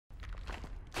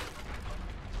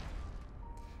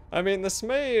I mean, this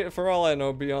may, for all I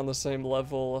know, be on the same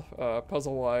level,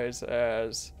 puzzle-wise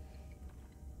as,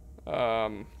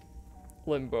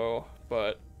 Limbo,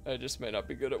 but I just may not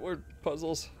be good at word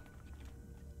puzzles.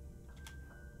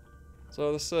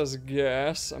 So this says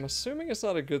gas. I'm assuming it's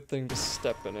not a good thing to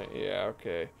step in it. Yeah,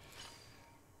 okay.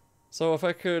 So if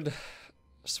I could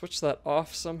switch that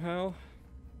off somehow.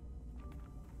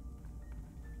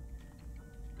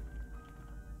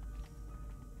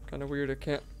 Kind of weird I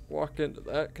can't walk into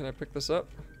that. Can I pick this up?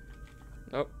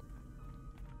 Nope.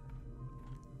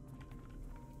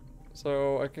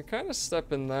 So I can kind of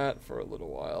step in that for a little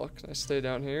while. Can I stay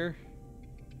down here?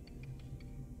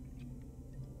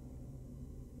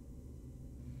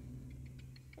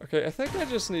 Okay, I think I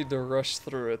just need to rush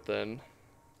through it then.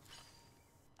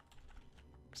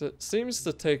 Because it seems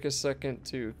to take a second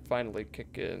to finally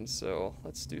kick in, so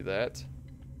let's do that.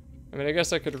 I mean, I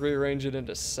guess I could rearrange it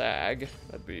into sag.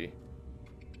 That'd be,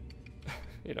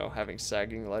 you know, having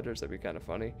sagging letters, that'd be kind of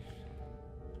funny.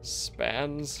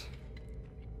 Spans.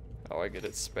 Oh, I get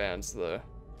it. Spans the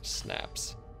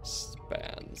snaps.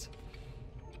 Spans.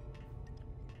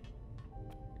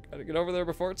 Gotta get over there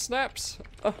before it snaps.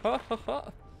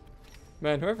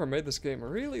 Man, whoever made this game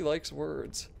really likes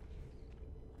words.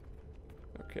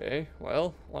 Okay,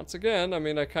 well, once again, I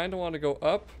mean, I kind of want to go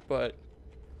up, but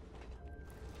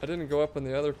I didn't go up in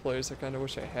the other place. I kind of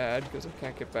wish I had, because I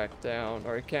can't get back down,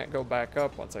 or I can't go back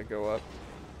up once I go up.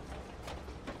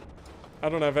 I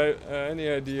don't have any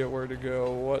idea where to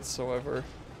go whatsoever.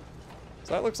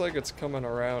 So that looks like it's coming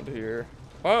around here.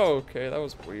 Oh, okay, that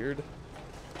was weird.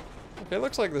 Okay,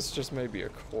 looks like this just may be a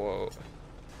quote.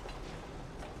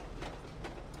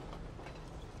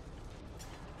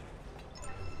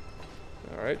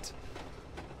 Alright.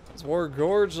 As war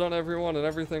gorged on everyone and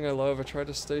everything I love, I try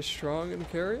to stay strong and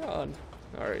carry on.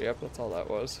 Alright, yep, that's all that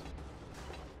was.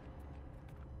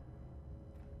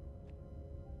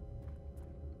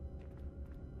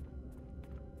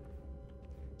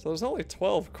 So there's only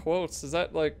 12 quotes. Is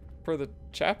that like for the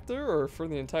chapter or for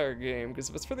the entire game? Because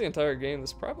if it's for the entire game,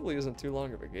 this probably isn't too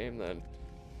long of a game then.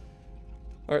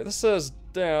 Alright, this says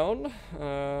down.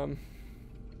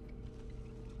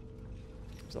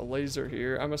 There's a laser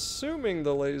here. I'm assuming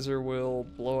the laser will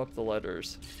blow up the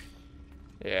letters.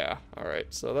 Yeah, alright.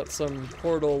 So that's some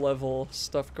portal level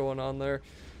stuff going on there.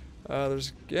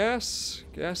 There's gas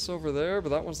over there, but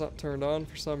that one's not turned on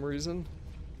for some reason.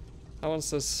 That one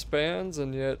says spans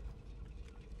and yet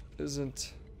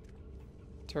isn't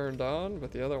turned on,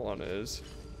 but the other one is.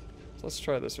 So let's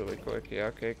try this really quick. Yeah,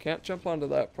 okay, can't jump onto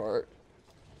that part.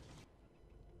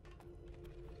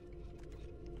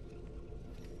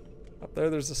 Up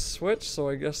there's a switch, so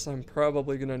I guess I'm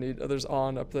probably gonna need, there's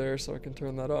on up there, so I can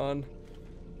turn that on.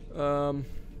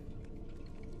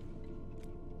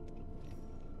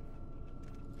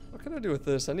 What can I do with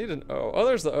this? I need an O. Oh,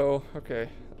 there's the O. Okay,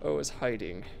 O is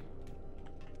hiding.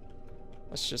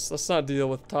 Let's not deal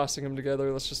with tossing them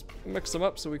together. Let's just mix them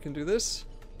up so we can do this.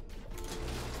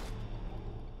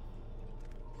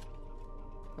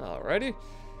 Alrighty.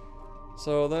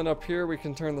 So then up here we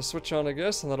can turn the switch on, I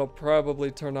guess, and that'll probably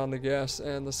turn on the gas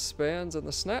and the spans and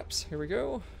the snaps. Here we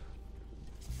go.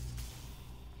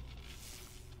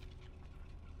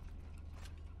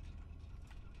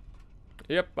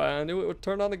 Yep, I knew it would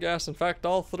turn on the gas. In fact,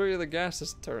 all three of the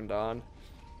gases turned on.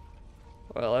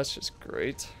 Well, that's just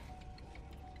great.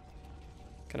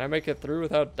 Can I make it through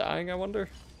without dying, I wonder?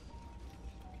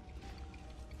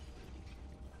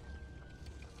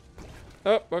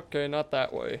 Oh, okay, not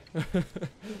that way. Am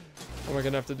I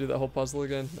gonna have to do that whole puzzle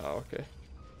again? Oh, okay.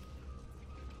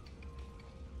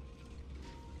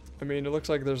 I mean, it looks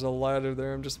like there's a ladder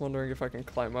there. I'm just wondering if I can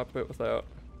climb up it without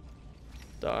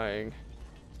dying.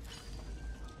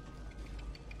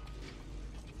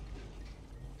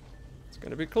 It's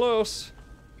gonna be close.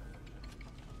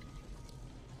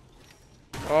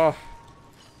 Oh.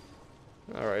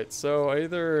 Alright, so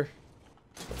either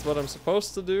that's what I'm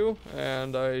supposed to do,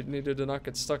 and I needed to not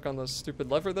get stuck on the stupid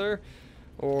lever there,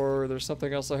 or there's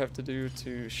something else I have to do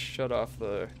to shut off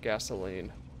the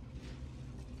gasoline.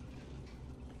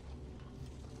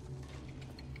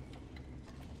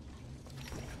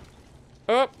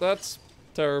 Oh, that's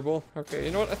terrible. Okay,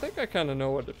 you know what? I think I kind of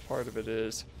know what part of it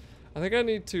is. I think I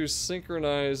need to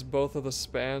synchronize both of the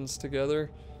spans together,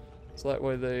 so that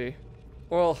way they...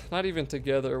 Well, not even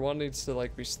together. One needs to,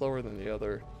 like, be slower than the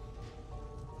other.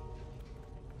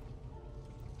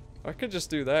 I could just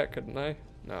do that, couldn't I?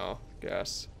 No,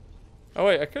 gas. Oh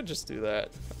wait, I could just do that.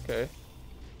 Okay.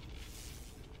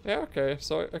 Yeah, okay,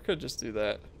 so I could just do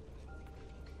that.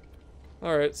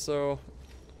 Alright, so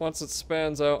once it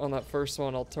spans out on that first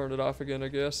one, I'll turn it off again, I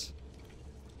guess.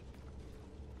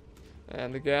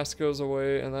 And the gas goes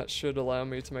away, and that should allow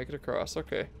me to make it across.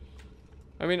 Okay.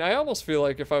 I mean, I almost feel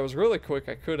like if I was really quick,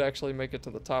 I could actually make it to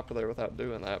the top of there without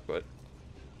doing that, but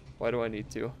why do I need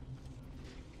to?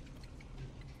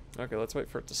 Okay, let's wait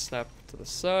for it to snap to the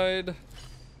side.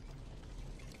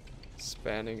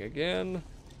 Spanning again.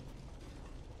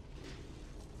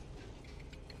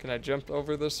 Can I jump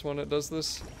over this when it does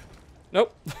this?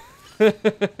 Nope.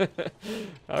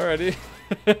 Alrighty.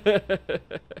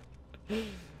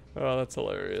 Oh, that's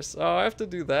hilarious. Oh, I have to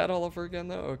do that all over again,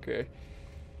 though? Okay.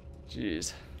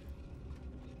 Jeez.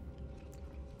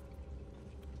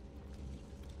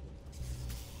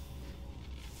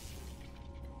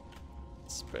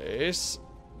 Space.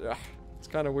 Ugh. It's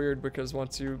kind of weird because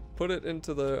once you put it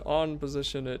into the on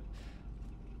position, it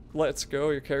lets go.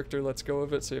 Your character lets go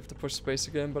of it, so you have to push space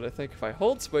again. But I think if I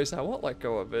hold space, I won't let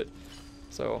go of it.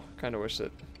 So, kind of wish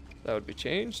that would be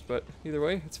changed, but either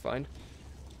way, it's fine.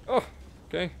 Oh,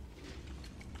 okay.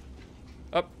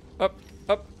 Up, up,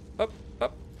 up, up,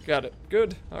 up. Got it.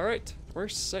 Good. All right. We're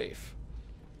safe.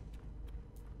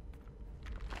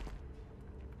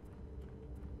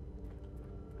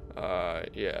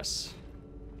 Yes.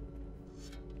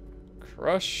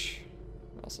 Crush.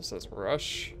 Also says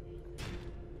rush.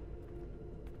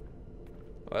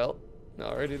 Well,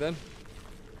 alrighty then.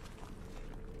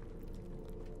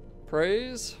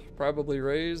 Praise. Probably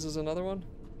raise is another one.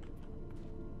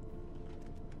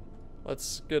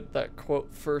 Let's get that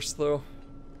quote first, though.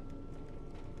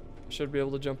 Should be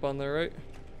able to jump on there, right?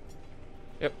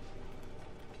 Yep.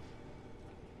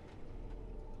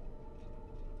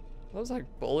 Those like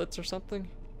bullets or something?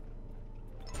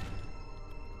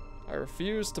 I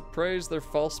refuse to praise their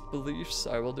false beliefs.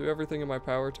 I will do everything in my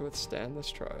power to withstand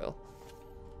this trial.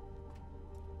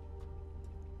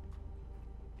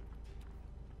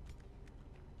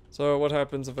 So what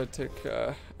happens if I take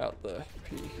out the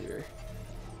P here?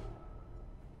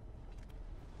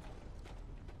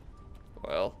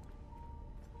 Well,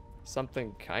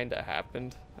 something kinda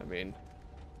happened. I mean,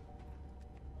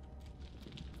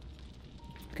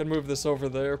 I can move this over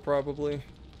there probably.